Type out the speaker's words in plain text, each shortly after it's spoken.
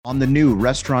On the new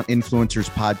Restaurant Influencers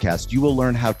podcast, you will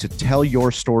learn how to tell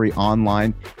your story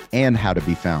online and how to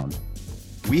be found.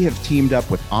 We have teamed up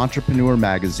with Entrepreneur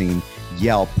Magazine,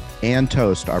 Yelp, and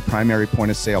Toast, our primary point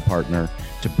of sale partner,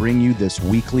 to bring you this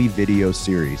weekly video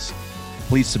series.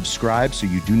 Please subscribe so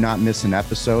you do not miss an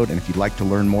episode. And if you'd like to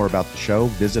learn more about the show,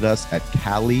 visit us at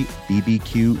calibbq.media.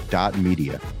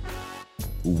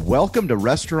 Welcome to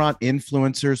Restaurant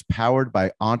Influencers, powered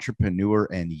by Entrepreneur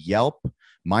and Yelp.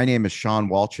 My name is Sean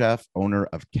Walchef, owner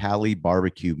of Cali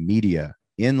Barbecue Media.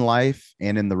 In life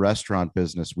and in the restaurant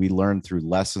business, we learn through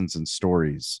lessons and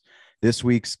stories. This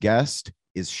week's guest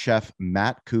is Chef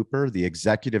Matt Cooper, the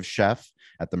executive chef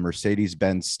at the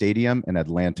Mercedes-Benz Stadium in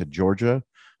Atlanta, Georgia,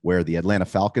 where the Atlanta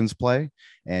Falcons play.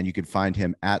 And you can find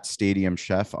him at Stadium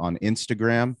Chef on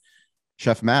Instagram.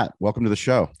 Chef Matt, welcome to the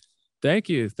show. Thank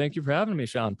you. Thank you for having me,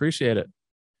 Sean. Appreciate it.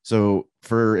 So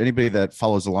for anybody that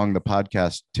follows along the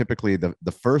podcast, typically the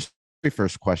first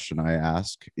question I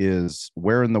ask is,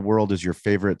 where in the world is your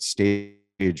favorite stage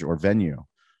or venue?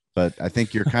 But I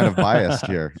think you're kind of biased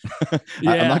here.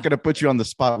 Yeah. I'm not going to put you on the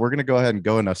spot. We're going to go ahead and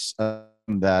go and assume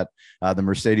that the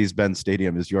Mercedes-Benz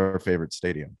Stadium is your favorite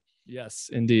stadium. Yes,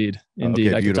 indeed.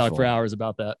 Okay, I could talk for hours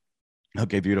about that.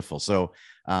 Okay, beautiful. So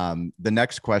the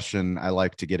next question I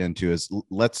like to get into is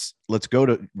let's go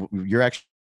to, you're actually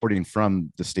reporting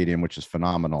from the stadium, which is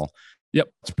phenomenal.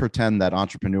 Yep. Let's pretend that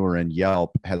Entrepreneur and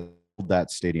Yelp has that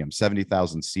stadium,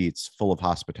 70,000 seats full of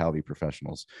hospitality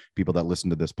professionals, people that listen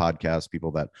to this podcast,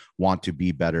 people that want to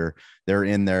be better. They're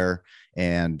in there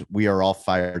and we are all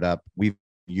fired up. We've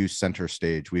used center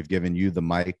stage. We've given you the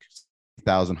mic,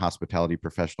 1,000 hospitality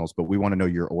professionals, but we want to know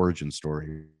your origin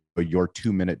story, your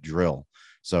 2-minute drill.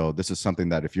 So this is something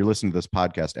that if you're listening to this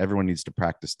podcast, everyone needs to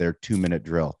practice their 2-minute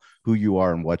drill, who you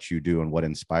are and what you do and what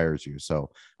inspires you. So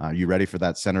you ready for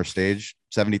that center stage?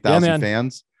 70,000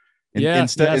 fans.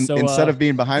 Instead of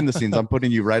being behind the scenes, I'm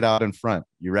putting you right out in front.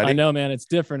 You ready? I know, man, it's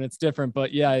different.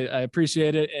 But yeah, I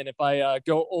appreciate it. And if I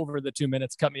go over the 2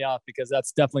 minutes, cut me off, because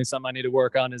that's definitely something I need to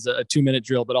work on, is a 2-minute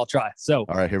drill, but I'll try. So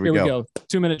all right, here we go.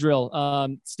 2-minute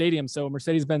drill. Stadium. So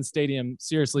Mercedes-Benz Stadium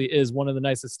seriously is one of the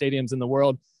nicest stadiums in the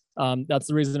world. That's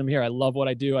the reason I'm here. I love what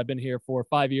I do. I've been here for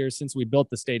 5 years since we built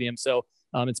the stadium. So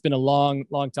it's been a long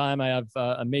time. I have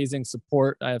amazing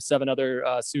support. I have 7 other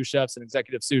sous chefs and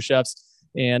executive sous chefs,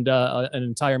 and an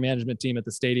entire management team at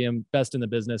the stadium, best in the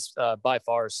business by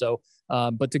far. So,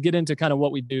 but to get into kind of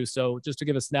what we do, so just to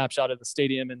give a snapshot of the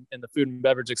stadium and the food and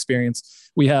beverage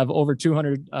experience, we have over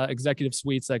 200 executive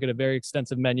suites that get a very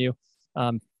extensive menu,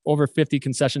 over 50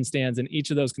 concession stands, and each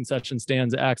of those concession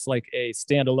stands acts like a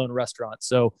standalone restaurant.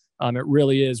 So it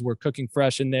really is, we're cooking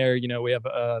fresh in there. You know, we have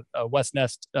a West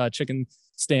Nest chicken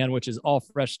stand, which is all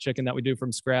fresh chicken that we do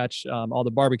from scratch. All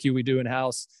the barbecue we do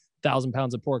in-house, 1,000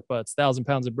 pounds of pork butts, 1,000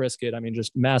 pounds of brisket. I mean,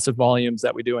 just massive volumes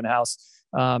that we do in-house.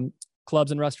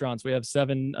 Clubs and restaurants. We have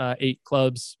 8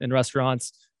 clubs and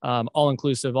restaurants, all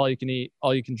inclusive, all you can eat,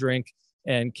 all you can drink,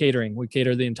 and catering. We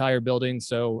cater the entire building.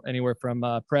 So anywhere from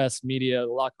press, media,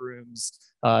 locker rooms,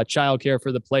 childcare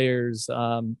for the players.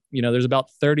 There's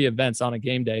about 30 events on a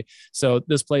game day. So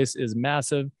this place is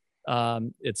massive.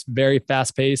 It's very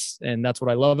fast paced, and that's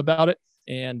what I love about it.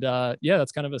 And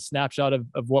that's kind of a snapshot of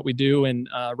what we do. And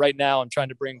right now I'm trying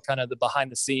to bring kind of the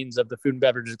behind the scenes of the food and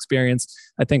beverage experience.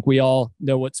 I think we all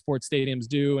know what sports stadiums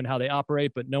do and how they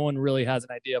operate, but no one really has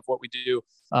an idea of what we do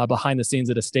behind the scenes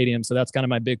at a stadium. So that's kind of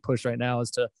my big push right now,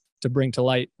 is to bring to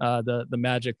light the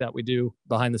magic that we do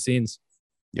behind the scenes.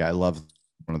 Yeah, I love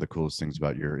one of the coolest things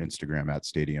about your Instagram at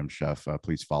Stadium Chef.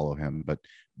 Please follow him. But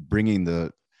bringing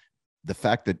the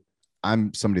fact that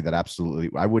I'm somebody that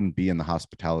I wouldn't be in the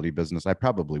hospitality business. I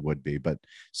probably would be, but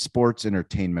sports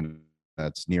entertainment,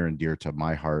 that's near and dear to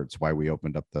my heart. It's why we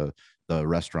opened up the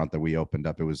restaurant that we opened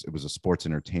up. It was a sports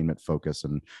entertainment focus.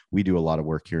 And we do a lot of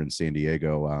work here in San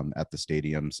Diego at the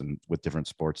stadiums and with different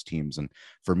sports teams. And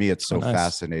for me, it's so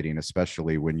fascinating,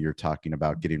 especially when you're talking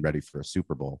about getting ready for a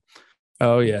Super Bowl.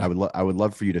 Oh yeah. I would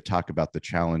love for you to talk about the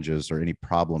challenges or any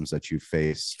problems that you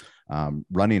face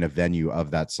running a venue of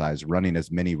that size, running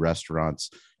as many restaurants.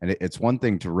 And it's one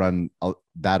thing to run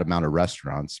that amount of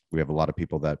restaurants. We have a lot of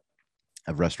people that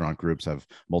have restaurant groups, have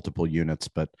multiple units,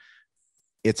 but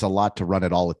it's a lot to run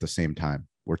it all at the same time.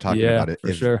 We're talking about an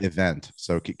event.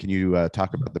 So can you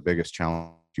talk about the biggest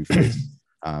challenge you face?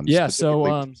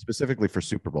 Specifically for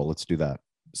Super Bowl. Let's do that.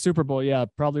 Super Bowl. Yeah.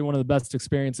 Probably one of the best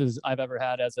experiences I've ever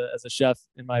had as a chef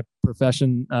in my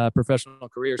professional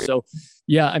career. So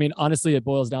yeah, I mean, honestly, it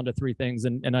boils down to 3 things.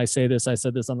 And I said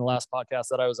this on the last podcast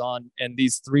that I was on, and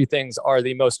these 3 things are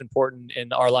the most important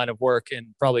in our line of work, and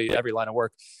probably every line of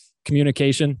work.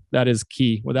 Communication, that is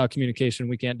key. Without communication,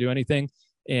 we can't do anything.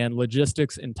 and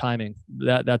logistics and timing.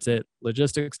 That's it.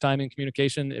 Logistics, timing,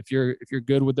 communication. If you're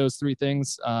good with those three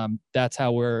things, that's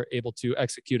how we're able to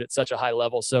execute at such a high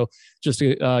level. So just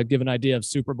to give an idea of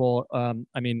Super Bowl,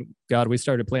 I mean, God, we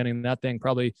started planning that thing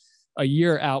probably a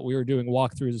year out. We were doing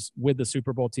walkthroughs with the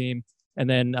Super Bowl team. And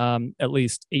then at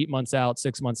least 8 months out,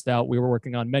 6 months out, we were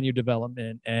working on menu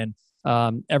development, and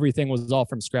everything was all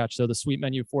from scratch. So the suite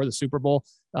menu for the Super Bowl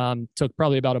took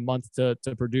probably about a month to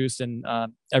produce, and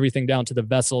everything down to the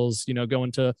vessels,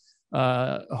 going to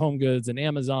Home Goods and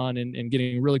Amazon and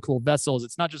getting really cool vessels.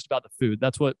 It's not just about the food.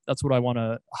 That's what I want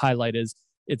to highlight is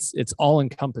it's all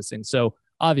encompassing. So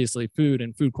obviously food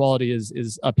and food quality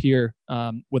is up here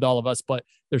with all of us, but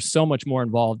there's so much more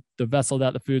involved. The vessel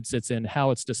that the food sits in,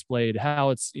 how it's displayed,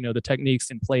 how it's, the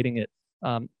techniques in plating it,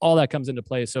 all that comes into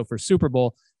play. So for Super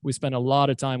Bowl, we spend a lot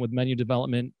of time with menu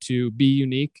development to be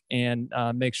unique and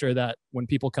make sure that when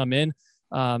people come in,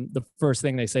 the first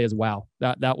thing they say is, wow.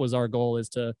 That was our goal, is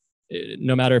to,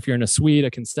 no matter if you're in a suite,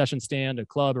 a concession stand, a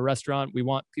club, a restaurant, we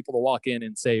want people to walk in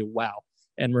and say, wow,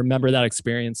 and remember that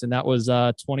experience. And that was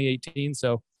 2018.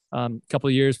 So a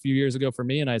few years ago for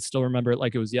me, and I still remember it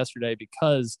like it was yesterday,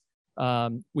 because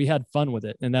we had fun with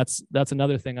it. And that's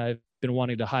another thing I've been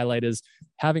wanting to highlight, is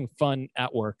having fun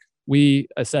at work.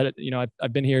 I said it,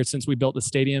 I've been here since we built the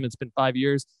stadium. It's been 5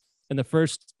 years. And the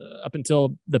first, up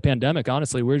until the pandemic,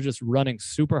 honestly, we're just running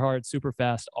super hard, super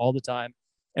fast all the time.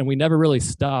 And we never really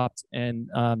stopped and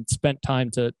spent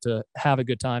time to have a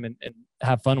good time and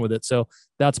have fun with it. So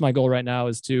that's my goal right now,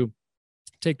 is to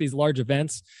take these large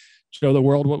events, show the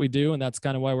world what we do. And that's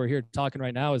kind of why we're here talking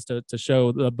right now, is to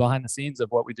show the behind the scenes of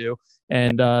what we do.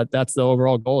 And that's the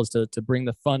overall goal, is to bring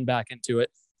the fun back into it.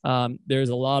 There's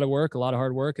a lot of work, a lot of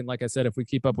hard work. And like I said, if we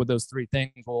keep up with those three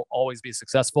things, we'll always be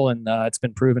successful. And it's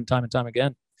been proven time and time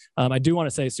again. I do want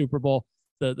to say Super Bowl,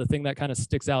 the thing that kind of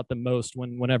sticks out the most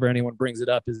whenever anyone brings it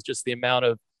up, is just the amount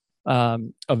of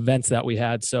events that we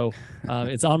had. So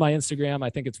it's on my Instagram.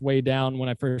 I think it's way down when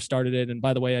I first started it. And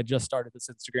by the way, I just started this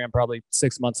Instagram probably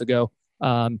 6 months ago.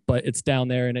 But it's down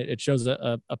there, and it shows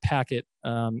a packet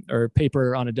or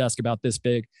paper on a desk about this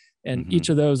big. And each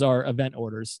of those are event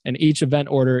orders, and each event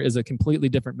order is a completely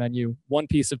different menu. One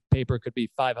piece of paper could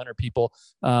be 500 people,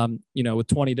 with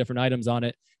 20 different items on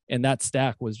it. And that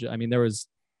stack was, there was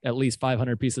at least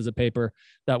 500 pieces of paper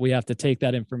that we have to take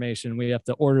that information. We have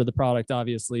to order the product,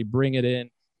 obviously, bring it in,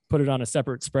 put it on a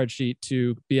separate spreadsheet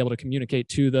to be able to communicate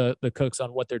to the cooks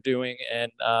on what they're doing,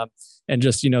 and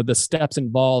just, the steps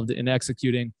involved in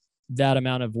executing that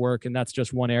amount of work. And that's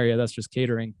just one area. That's just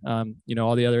catering.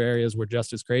 All the other areas were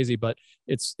just as crazy, but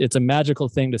it's a magical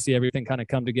thing to see everything kind of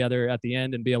come together at the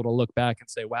end and be able to look back and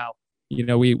say, wow,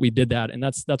 we did that. And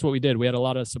that's what we did. We had a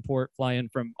lot of support fly in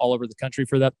from all over the country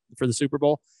for the Super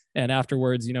Bowl. And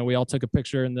afterwards, we all took a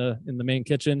picture in the main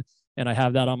kitchen, and I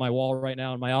have that on my wall right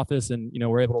now in my office. And,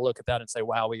 we're able to look at that and say,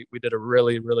 wow, we did a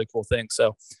really, really cool thing.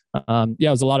 So it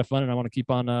was a lot of fun, and I want to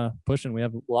keep on pushing. We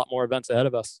have a lot more events ahead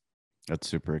of us. That's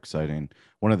super exciting.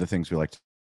 One of the things we like to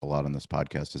do a lot on this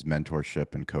podcast is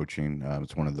mentorship and coaching.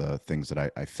 It's one of the things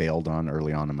that I failed on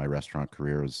early on in my restaurant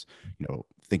career, was,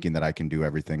 thinking that I can do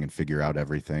everything and figure out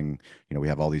everything. We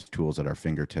have all these tools at our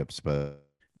fingertips, but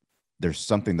there's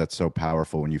something that's so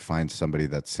powerful when you find somebody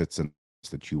that sits in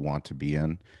that you want to be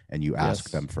in, and you ask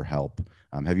them for help.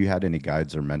 Have you had any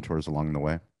guides or mentors along the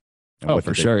way? And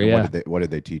for sure. Yeah. What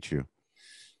did they teach you?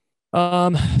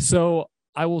 So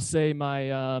I will say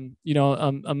my, I'm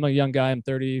a young guy. I'm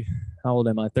 30. How old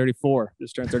am I? 34.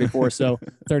 Just turned 34. So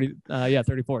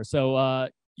 34. So,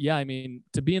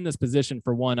 to be in this position,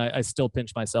 for one, I still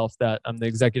pinch myself that I'm the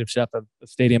executive chef of a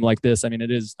stadium like this.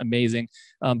 It is amazing.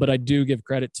 But I do give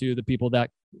credit to the people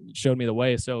that showed me the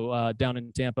way. So I was down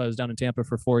in Tampa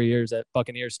for 4 years at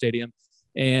Buccaneers Stadium.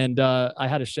 And I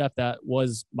had a chef that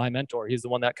was my mentor. He's the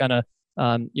one that kind of,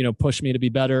 pushed me to be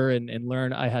better and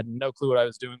learn. I had no clue what I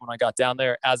was doing when I got down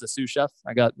there as a sous chef.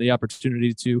 I got the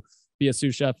opportunity to be a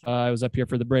sous chef. I was up here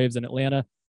for the Braves in Atlanta.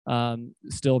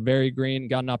 Still very green,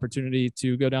 got an opportunity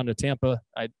to go down to Tampa.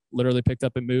 I literally picked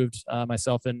up and moved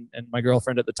myself and my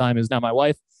girlfriend at the time, who's now my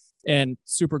wife, and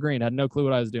super green, had no clue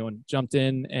what I was doing. Jumped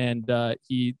in, and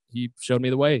he showed me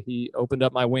the way. He opened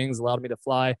up my wings, allowed me to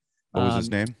fly. What was his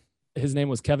name? His name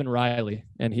was Kevin Riley,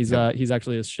 and he's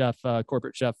actually a chef,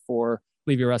 corporate chef for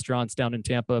Levy Restaurants down in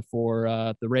Tampa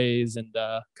for the Rays and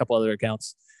a couple other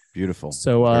accounts. Beautiful.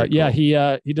 So cool.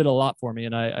 He did a lot for me,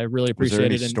 and I really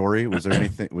appreciate it. Was there any story? Was there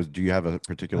anything? Do you have a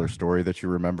particular story that you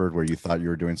remembered where you thought you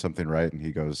were doing something right, and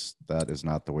he goes, "That is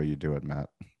not the way you do it, Matt"?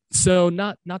 So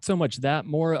not so much that,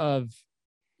 more of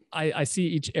I see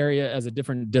each area as a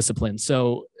different discipline.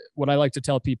 So what I like to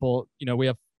tell people, we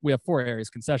have we have 4 areas: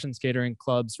 concessions, catering,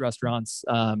 clubs, restaurants,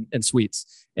 and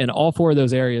suites. And all 4 of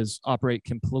those areas operate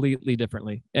completely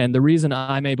differently. And the reason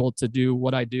I'm able to do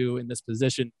what I do in this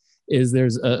position is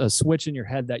there's a switch in your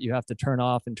head that you have to turn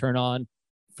off and turn on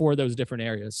for those different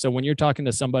areas. So when you're talking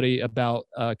to somebody about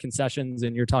concessions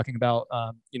and you're talking about,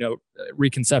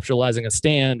 reconceptualizing a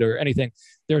stand or anything,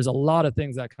 there's a lot of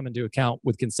things that come into account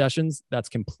with concessions that's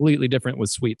completely different with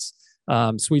suites.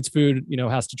 Suites food,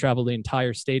 has to travel the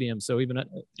entire stadium. So even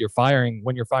when you're firing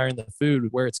the food,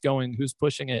 where it's going, who's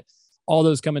pushing it, all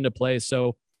those come into play.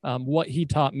 So what he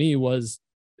taught me was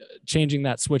changing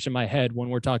that switch in my head when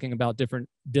we're talking about different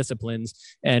disciplines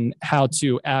and how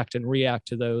to act and react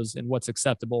to those and what's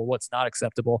acceptable, what's not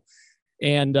acceptable.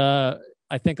 And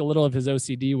I think a little of his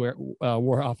OCD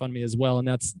wore off on me as well. And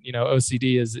that's,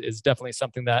 OCD is definitely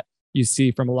something that you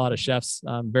see from a lot of chefs,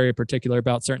 very particular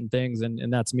about certain things.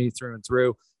 And that's me through and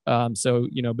through. So,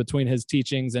 between his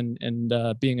teachings and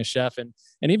being a chef and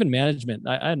even management,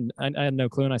 I had no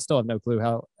clue, and I still have no clue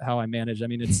how I manage. I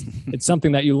mean, it's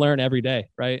something that you learn every day,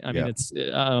 right? I mean,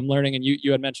 I'm learning, and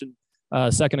you had mentioned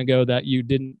a second ago that you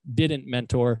didn't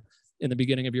mentor in the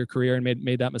beginning of your career and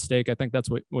made that mistake. I think that's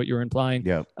what you're implying.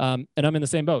 Yeah. And I'm in the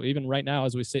same boat. Even right now,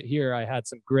 as we sit here, I had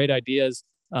some great ideas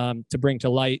to bring to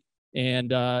light,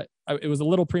 and it was a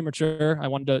little premature. I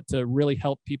wanted to really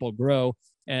help people grow.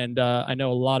 And I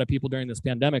know a lot of people during this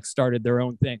pandemic started their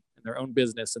own thing and their own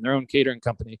business and their own catering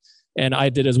company. And I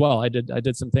did as well. I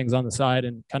did some things on the side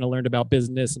and kind of learned about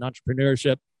business and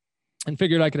entrepreneurship and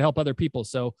figured I could help other people.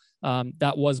 So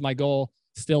that was my goal,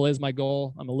 still is my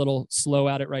goal. I'm a little slow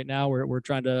at it right now. We're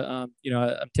trying to,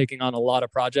 I'm taking on a lot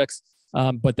of projects.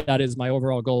 But that is my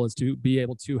overall goal, is to be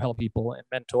able to help people and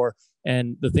mentor,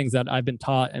 and the things that I've been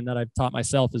taught and that I've taught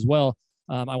myself as well.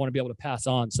 I want to be able to pass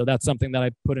on. So that's something that I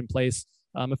put in place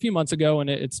a few months ago, and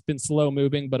it's been slow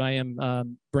moving, but I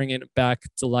am bringing it back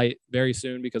to light very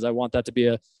soon, because I want that to be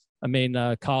a main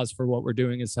cause for what we're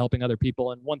doing, is helping other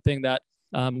people. And one thing that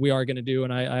we are going to do,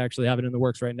 and I actually have it in the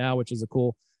works right now, which is a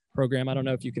cool program. I don't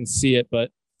know if you can see it,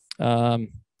 but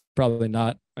probably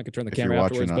not. I could turn the camera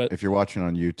afterwards. But if you're watching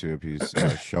on YouTube, he's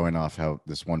showing off how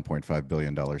this $1.5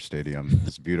 billion stadium,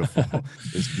 this beautiful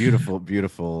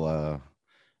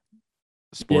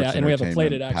sports, and we have a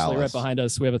plated actually palace right behind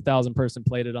us. We have 1,000-person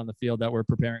plated on the field that we're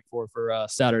preparing for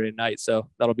Saturday night. So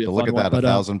that'll be a fun one. Look at that,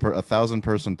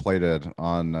 1,000-person plated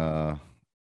on.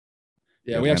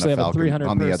 We actually have a 300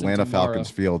 on the Atlanta tomorrow. Falcons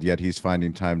field. Yet he's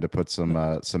finding time to put some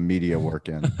media work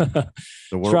in.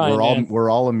 So we're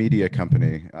all a media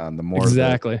company. The more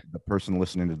the person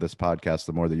listening to this podcast,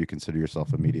 the more that you consider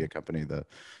yourself a media company, the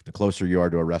closer you are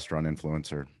to a restaurant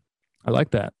influencer. I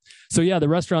like that. So the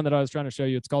restaurant that I was trying to show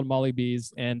you, it's called Molly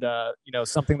B's, and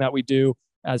something that we do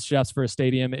as chefs for a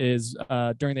stadium is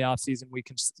during the off season we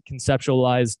can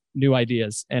conceptualize new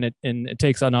ideas, and it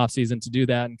takes on off season to do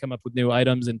that and come up with new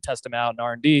items and test them out in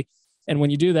R&D. And when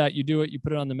you do that, you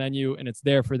put it on the menu, and it's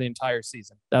there for the entire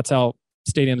season. That's how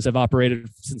stadiums have operated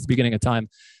since the beginning of time.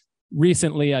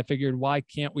 Recently, I figured, why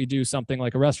can't we do something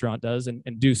like a restaurant does and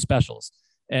do specials?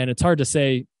 And it's hard to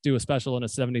say do a special in a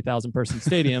 70,000 person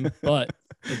stadium, but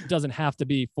it doesn't have to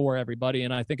be for everybody.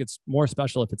 And I think it's more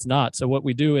special if it's not. So what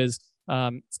we do is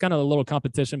it's kind of a little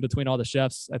competition between all the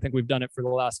chefs. I think we've done it for the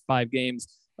last 5 games.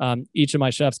 Each of my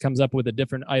chefs comes up with a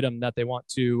different item that they want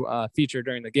to feature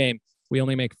during the game. We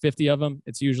only make 50 of them.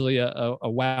 It's usually a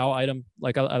wow item,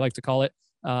 like I like to call it.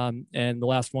 And the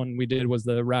last one we did was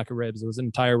the rack of ribs. It was an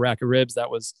entire rack of ribs that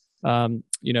was,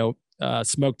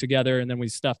 smoked together, and then we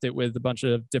stuffed it with a bunch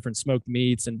of different smoked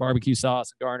meats and barbecue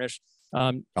sauce and garnish.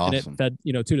 Awesome. And it fed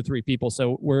 2 to 3 people.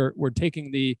 So we're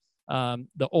taking the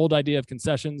old idea of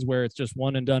concessions, where it's just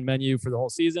one and done menu for the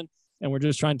whole season, and we're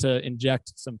just trying to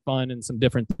inject some fun and some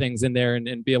different things in there,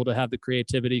 and be able to have the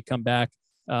creativity come back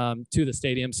to the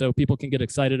stadium so people can get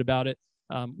excited about it.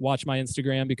 Watch my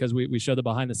Instagram, because we show the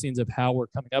behind the scenes of how we're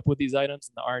coming up with these items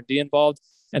and the R&D involved.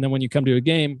 And then when you come to a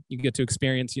game, you get to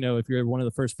experience, if you're one of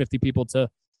the first 50 people to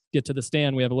get to the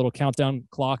stand, we have a little countdown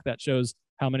clock that shows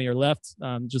how many are left,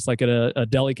 just like at a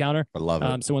deli counter. I love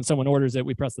it. So when someone orders it,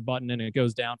 we press the button and it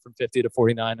goes down from 50 to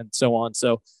 49 and so on.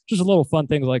 So just a little fun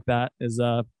things like that is,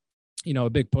 a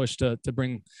big push to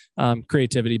bring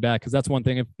creativity back. Because that's one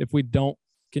thing. If we don't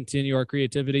continue our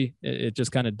creativity, it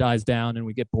just kind of dies down and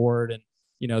we get bored. And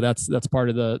that's part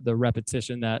of the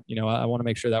repetition that, I want to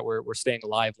make sure that we're staying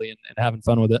lively and having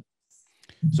fun with it.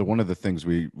 So one of the things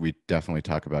we definitely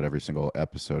talk about every single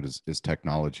episode is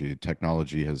technology.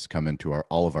 Technology has come into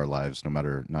all of our lives, no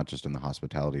matter, not just in the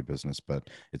hospitality business, but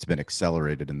it's been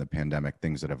accelerated in the pandemic.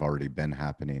 Things that have already been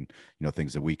happening,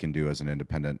 things that we can do as an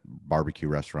independent barbecue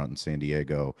restaurant in San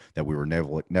Diego that we were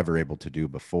never able to do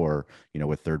before.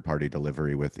 With third party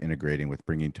delivery, with integrating, with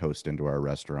bringing Toast into our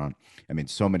restaurant. I mean,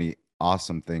 so many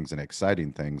awesome things and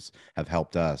exciting things have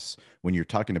helped us. When you're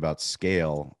talking about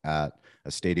scale at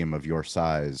a stadium of your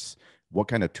size, what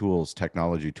kind of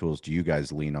technology tools do you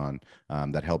guys lean on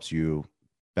that helps you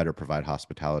better provide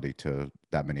hospitality to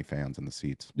that many fans in the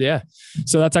seats? Yeah.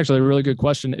 So that's actually a really good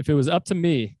question. If it was up to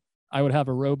me, I would have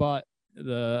a robot.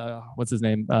 What's his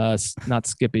name? Not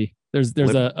Skippy. There's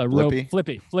a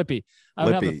Flippy. I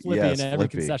would have a Flippy in every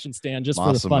concession stand just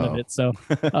for the fun of it. So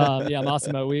yeah,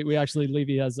 Massimo. We actually,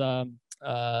 Levy has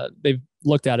they've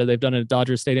looked at it. They've done it at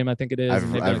Dodger Stadium, I think it is.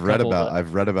 I've read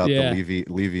about the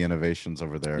Levy innovations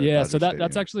over there. Yeah, so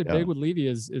that's actually big with Levy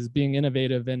is being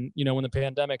innovative. And when the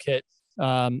pandemic hit,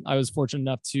 I was fortunate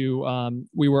enough to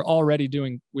we were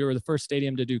the first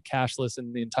stadium to do cashless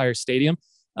in the entire stadium.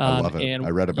 I love it. And I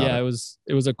read about it. Yeah,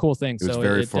 it was a cool thing. It was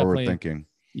very forward thinking.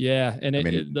 Yeah, and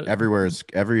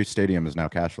every stadium is now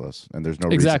cashless, and there's no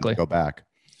reason to go back.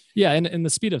 Yeah, and the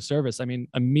speed of service. I mean,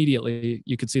 immediately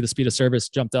you could see the speed of service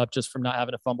jumped up just from not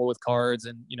having to fumble with cards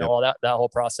and all that whole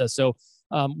process. So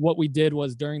what we did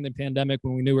was during the pandemic,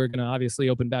 when we knew we were going to obviously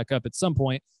open back up at some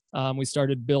point, we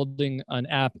started building an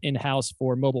app in-house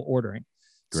for mobile ordering.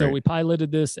 Great. So we piloted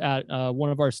this at one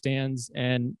of our stands,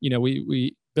 and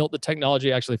we built the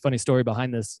technology. Actually, funny story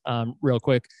behind this, real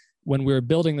quick. When we were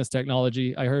building this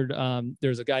technology, I heard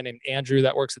there's a guy named Andrew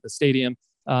that works at the stadium.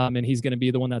 And he's going to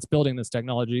be the one that's building this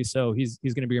technology. So he's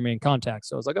going to be your main contact.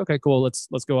 So I was like, okay, cool. Let's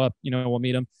go up, we'll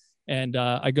meet him. And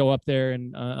I go up there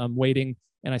and I'm waiting,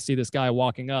 and I see this guy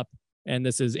walking up, and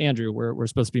this is Andrew. We're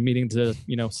supposed to be meeting to,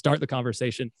 start the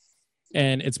conversation.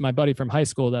 And it's my buddy from high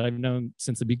school that I've known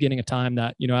since the beginning of time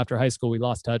that, after high school, we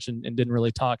lost touch and didn't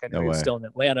really talk. I know he was still in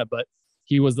Atlanta, but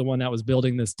he was the one that was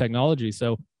building this technology.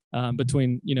 So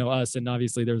between, us, and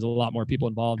obviously there was a lot more people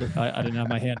involved. I didn't have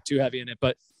my hand too heavy in it,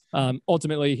 but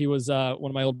ultimately he was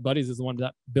one of my old buddies is the one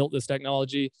that built this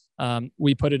technology.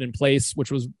 We put it in place, which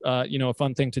was a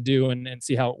fun thing to do and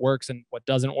see how it works and what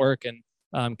doesn't work.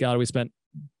 And God, we spent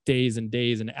days and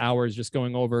days and hours just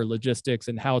going over logistics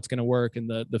and how it's going to work and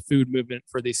the food movement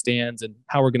for these stands and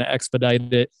how we're going to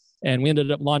expedite it. And we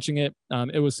ended up launching it.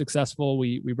 It was successful.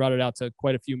 We brought it out to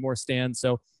quite a few more stands.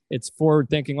 So it's forward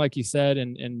thinking, like you said,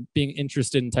 and being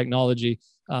interested in technology.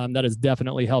 That has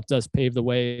definitely helped us pave the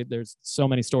way. There's so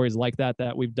many stories like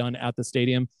that we've done at the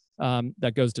stadium.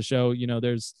 That goes to show,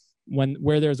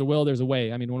 where there's a will, there's a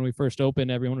way. I mean, when we first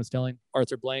opened, everyone was telling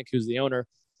Arthur Blank, who's the owner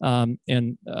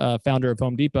and founder of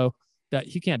Home Depot, that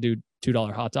he can't do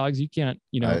 $2 hot dogs. You can't,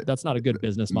 that's not a good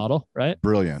business model, right?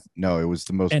 Brilliant. No, it was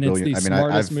the most and brilliant. It's the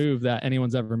smartest move that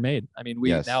anyone's ever made. I mean,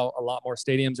 now a lot more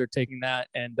stadiums are taking that,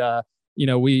 and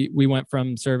we went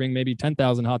from serving maybe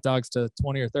 10,000 hot dogs to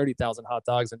 20 or 30,000 hot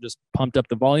dogs and just pumped up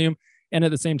the volume. And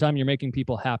at the same time, you're making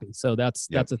people happy. So that's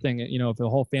the thing. If the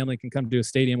whole family can come to a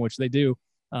stadium, which they do,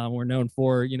 we're known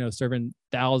for, serving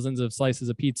thousands of slices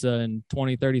of pizza and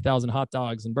 20, 30,000 hot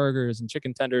dogs and burgers and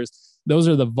chicken tenders. Those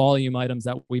are the volume items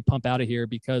that we pump out of here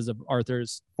because of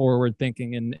Arthur's forward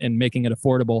thinking and making it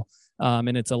affordable.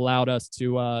 And it's allowed us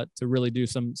to really do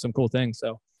some cool things.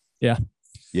 So, yeah.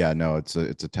 Yeah, no, it's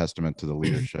a testament to the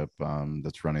leadership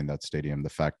that's running that stadium. The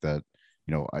fact that,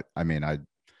 I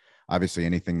obviously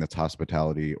anything that's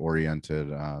hospitality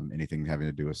oriented, anything having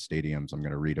to do with stadiums, I'm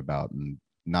going to read about. And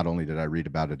not only did I read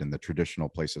about it in the traditional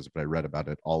places, but I read about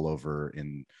it all over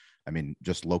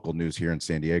just local news here in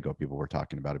San Diego. People were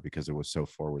talking about it because it was so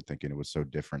forward thinking. It was so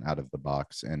different, out of the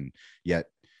box. And yet,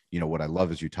 what I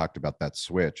love is you talked about that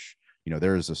switch.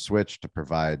 There is a switch to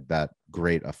provide that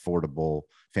great, affordable,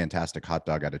 fantastic hot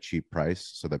dog at a cheap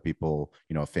price so that people,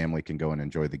 a family can go and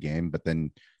enjoy the game. But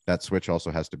then that switch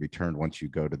also has to be turned once you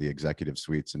go to the executive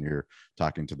suites and you're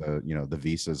talking to the, the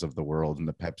Visas of the world and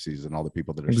the Pepsis and all the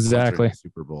people that are sponsoring the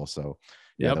Super Bowl. So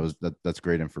yeah, that's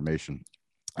great information.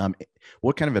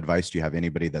 What kind of advice do you have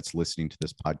anybody that's listening to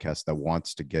this podcast that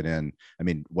wants to get in? I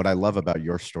mean, what I love about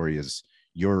your story is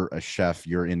you're a chef,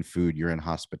 you're in food, you're in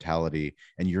hospitality,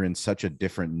 and you're in such a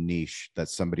different niche that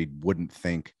somebody wouldn't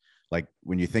think. Like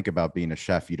when you think about being a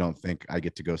chef, you don't think I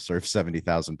get to go serve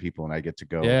 70,000 people and I get to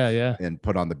go and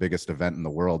put on the biggest event in the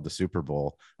world, the Super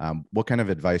Bowl. What kind of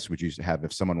advice would you have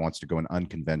if someone wants to go an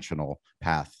unconventional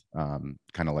path, kind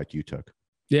of like you took?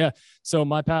 Yeah. So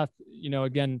my path,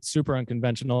 again, super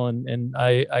unconventional, and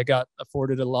I got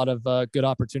afforded a lot of good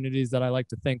opportunities that I like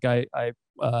to think I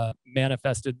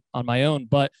manifested on my own.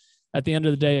 But at the end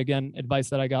of the day, again, advice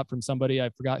that I got from somebody, I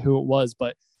forgot who it was,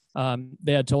 but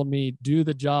they had told me, do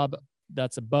the job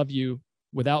that's above you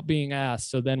without being asked.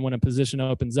 So then when a position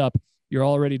opens up, you're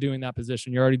already doing that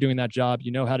position. You're already doing that job.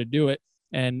 You know how to do it.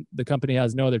 And the company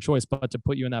has no other choice but to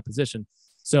put you in that position.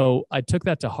 So I took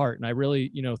that to heart, and I really,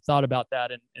 thought about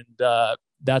that. And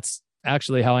that's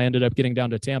actually how I ended up getting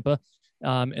down to Tampa.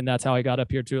 And that's how I got up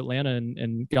here to Atlanta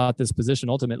and got this position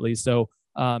ultimately. So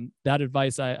that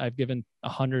advice I've given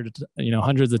hundreds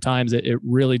of times. It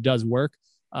really does work.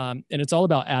 And it's all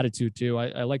about attitude too.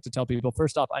 I like to tell people,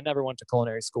 first off, I never went to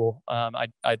culinary school.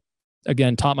 I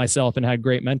again, taught myself and had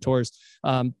great mentors.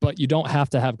 But you don't have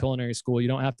to have culinary school. You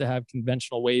don't have to have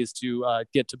conventional ways to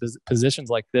get to positions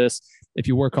like this. If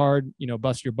you work hard,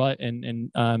 bust your butt,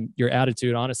 and your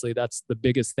attitude, honestly, that's the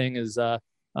biggest thing is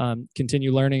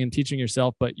continue learning and teaching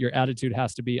yourself, but your attitude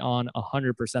has to be on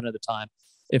 100% of the time.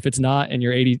 If it's not, and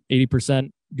you're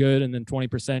 80% good, and then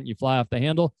 20% you fly off the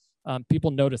handle,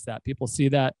 people notice that. People see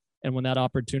that. And when that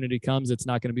opportunity comes, it's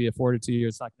not going to be afforded to you.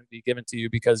 It's not going to be given to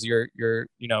you because you're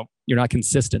not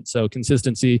consistent. So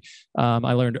consistency,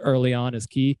 I learned early on, is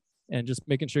key. And just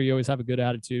making sure you always have a good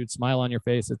attitude, smile on your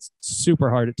face. It's super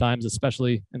hard at times,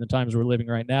 especially in the times we're living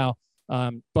right now.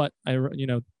 But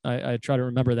I try to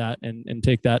remember that and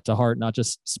take that to heart, not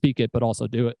just speak it, but also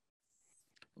do it.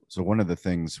 So one of the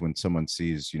things when someone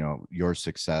sees, your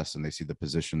success, and they see the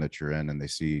position that you're in, and they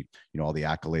see, all the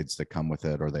accolades that come with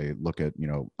it, or they look at,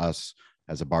 us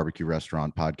as a barbecue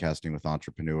restaurant, podcasting with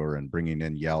Entrepreneur and bringing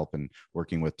in Yelp and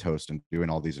working with Toast and doing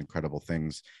all these incredible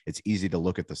things, it's easy to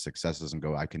look at the successes and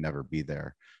go, I can never be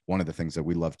there. One of the things that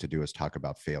we love to do is talk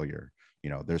about failure.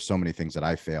 There's so many things that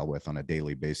I fail with on a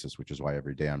daily basis, which is why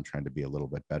every day I'm trying to be a little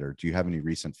bit better. Do you have any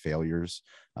recent failures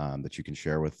that you can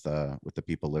share with the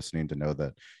people listening to know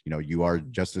that, you are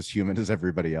just as human as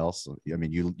everybody else? I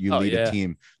mean, you lead a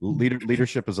team.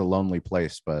 Leadership is a lonely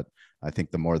place, but I think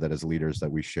the more that as leaders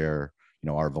that we share,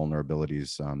 our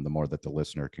vulnerabilities, the more that the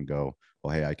listener can go,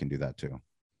 well, hey, I can do that too.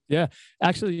 Yeah,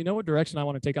 actually, what direction I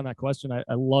want to take on that question? I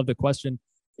love the question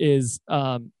is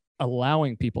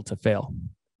allowing people to fail.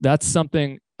 That's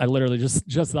something I literally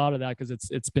just thought of that, because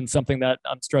it's been something that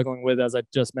I'm struggling with, as I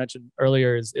just mentioned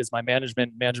earlier, is my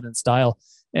management style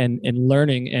and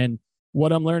learning. And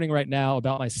what I'm learning right now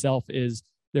about myself is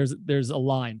there's a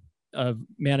line of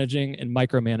managing and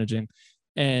micromanaging.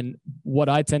 And what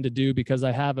I tend to do, because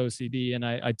I have OCD and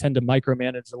I tend to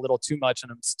micromanage a little too much,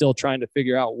 and I'm still trying to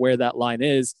figure out where that line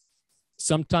is.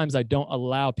 Sometimes I don't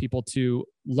allow people to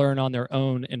learn on their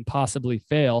own and possibly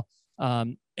fail.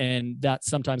 And that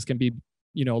sometimes can be,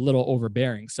 a little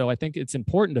overbearing. So I think it's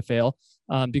important to fail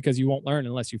because you won't learn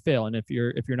unless you fail. And if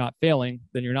you're not failing,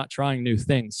 then you're not trying new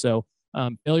things. So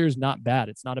failure is not bad.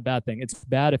 It's not a bad thing. It's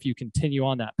bad if you continue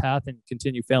on that path and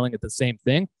continue failing at the same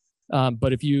thing.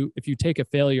 But if you take a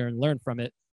failure and learn from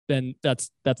it, then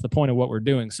that's the point of what we're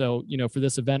doing. So, for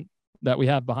this event that we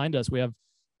have behind us, we have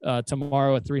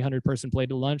tomorrow a 300-person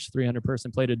plate of lunch,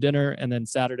 300-person plate of dinner, and then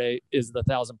Saturday is the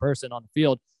 1,000-person on the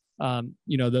field.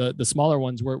 The smaller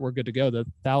ones, we're good to go. The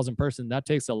 1,000-person, that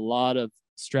takes a lot of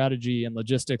strategy and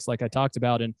logistics, like I talked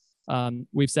about. And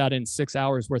we've sat in 6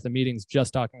 hours worth of meetings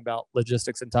just talking about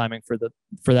logistics and timing for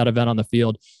that event on the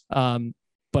field.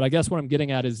 But I guess what I'm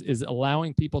getting at is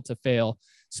allowing people to fail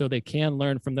so they can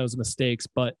learn from those mistakes.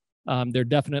 But there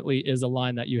definitely is a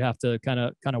line that you have to kind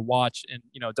of watch, and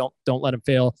don't let them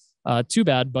fail too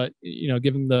bad, but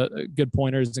give them the good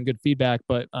pointers and good feedback.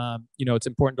 But it's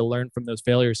important to learn from those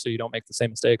failures so you don't make the same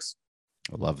mistakes.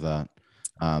 I love that.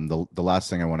 The last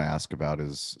thing I want to ask about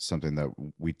is something that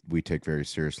we take very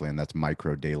seriously, and that's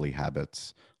micro daily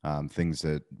habits. Things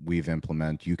that you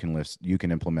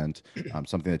can implement,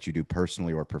 something that you do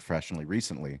personally or professionally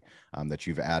recently, that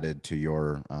you've added to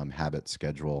your habit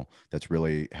schedule that's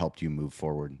really helped you move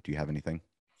forward. Do you have anything?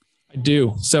 I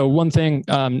do. So one thing,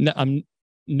 I'm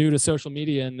new to social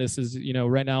media, and this is,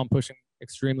 right now I'm pushing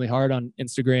extremely hard on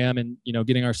Instagram and,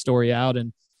 getting our story out.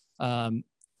 And,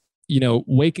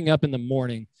 waking up in the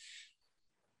morning,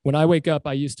 when I wake up,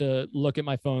 I used to look at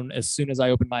my phone as soon as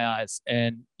I open my eyes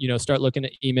and, start looking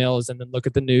at emails and then look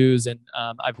at the news. And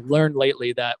I've learned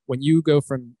lately that when you go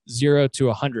from 0 to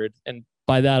 100, and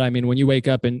by that, I mean, when you wake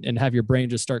up and have your brain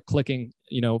just start clicking,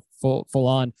 full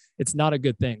on, it's not a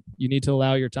good thing. You need to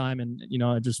allow your time. And,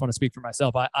 I just want to speak for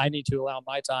myself. I need to allow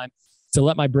my time to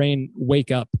let my brain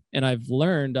wake up. And I've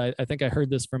learned, I think I heard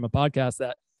this from a podcast,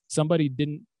 that somebody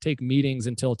didn't take meetings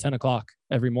until 10 o'clock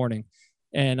every morning.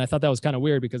 And I thought that was kind of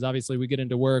weird, because obviously we get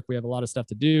into work, we have a lot of stuff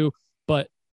to do, but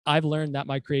I've learned that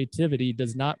my creativity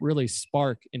does not really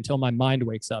spark until my mind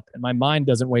wakes up, and my mind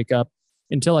doesn't wake up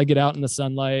until I get out in the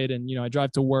sunlight and, I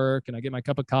drive to work and I get my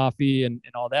cup of coffee and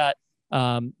all that,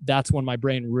 that's when my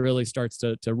brain really starts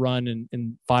to run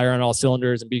and fire on all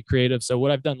cylinders and be creative. So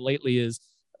what I've done lately is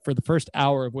for the first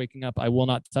hour of waking up, I will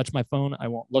not touch my phone. I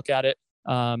won't look at it.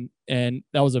 And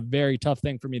that was a very tough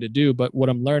thing for me to do. But what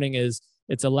I'm learning is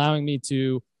it's allowing me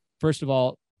to, first of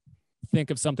all,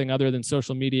 think of something other than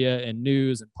social media and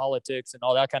news and politics and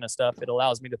all that kind of stuff. It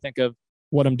allows me to think of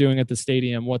what I'm doing at the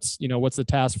stadium, what's the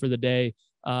task for the day.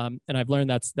 And I've learned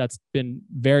that's been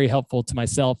very helpful to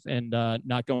myself and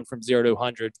not going from 0 to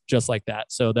 100 just like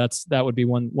that. So that would be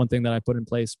one thing that I put in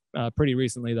place pretty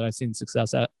recently that I've seen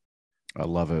success at. I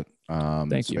love it.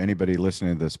 Thank you. Anybody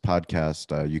listening to this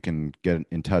podcast, you can get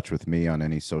in touch with me on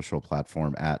any social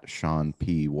platform at Sean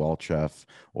P. Walchef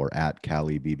or at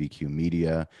Cali BBQ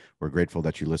Media. We're grateful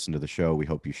that you listen to the show. We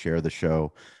hope you share the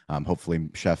show. Hopefully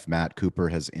Chef Matt Cooper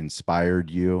has inspired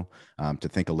you to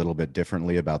think a little bit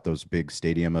differently about those big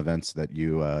stadium events that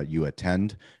you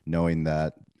attend, knowing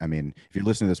that, if you're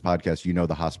listening to this podcast,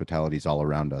 the hospitality is all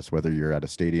around us, whether you're at a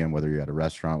stadium, whether you're at a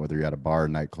restaurant, whether you're at a bar,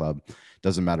 nightclub,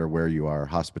 doesn't matter where you are.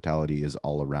 Hospitality is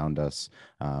all around us.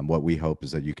 What we hope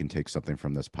is that you can take something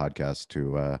from this podcast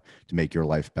to make your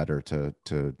life better,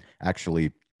 to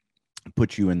actually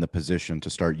put you in the position to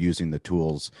start using the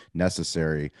tools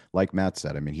necessary. Like Matt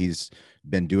said, he's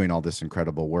been doing all this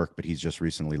incredible work, but he's just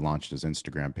recently launched his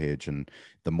Instagram page. And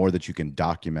the more that you can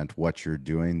document what you're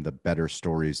doing, the better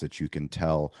stories that you can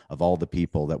tell of all the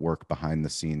people that work behind the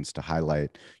scenes to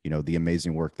highlight, the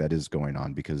amazing work that is going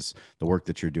on, because the work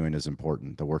that you're doing is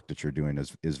important. The work that you're doing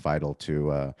is vital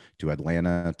to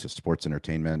Atlanta, to sports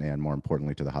entertainment, and more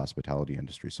importantly, to the hospitality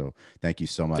industry. So thank you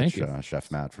so much,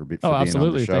 Chef Matt, for being absolutely.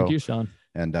 on the show. Thank you, Sean.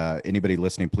 And anybody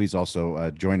listening, please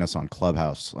also join us on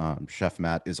Clubhouse. Chef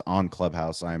Matt is on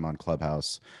Clubhouse. I am on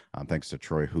Clubhouse. Thanks to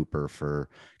Troy Hooper for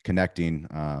connecting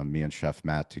me and Chef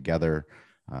Matt together.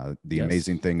 The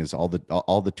amazing thing is all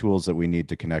the tools that we need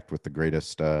to connect with the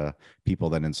greatest people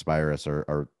that inspire us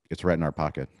are it's right in our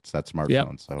pocket. It's that smartphone. Yep,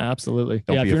 so absolutely.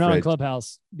 If you're not on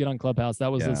Clubhouse, get on Clubhouse.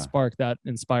 That was the spark that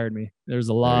inspired me. There's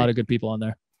a lot of good people on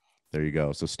there. There you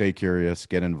go. So stay curious,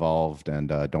 get involved, and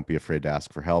don't be afraid to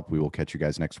ask for help. We will catch you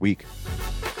guys next week.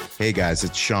 Hey guys,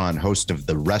 it's Sean, host of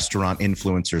the Restaurant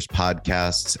Influencers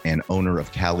podcasts and owner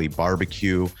of Cali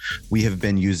Barbecue. We have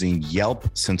been using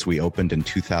Yelp since we opened in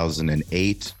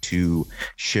 2008 to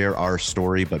share our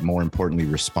story, but more importantly,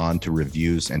 respond to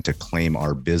reviews and to claim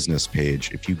our business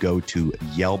page. If you go to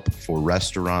Yelp for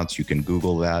restaurants, you can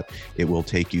Google that. It will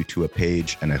take you to a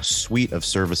page and a suite of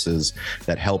services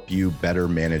that help you better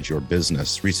manage your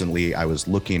business. Recently, I was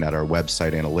looking at our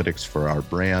website analytics for our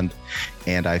brand,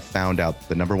 and I found out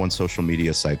the number one social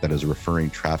media site that is referring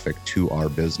traffic to our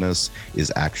business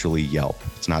is actually Yelp.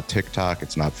 It's not TikTok,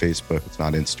 it's not Facebook, it's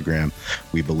not Instagram.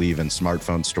 We believe in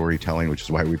smartphone storytelling, which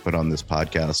is why we put on this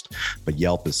podcast. But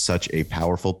Yelp is such a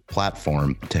powerful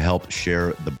platform to help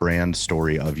share the brand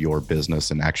story of your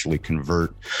business and actually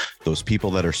convert those people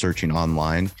that are searching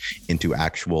online into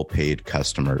actual paid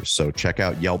customers. So check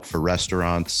out Yelp for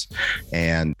restaurants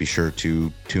and be sure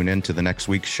to tune in to the next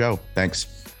week's show.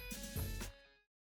 Thanks.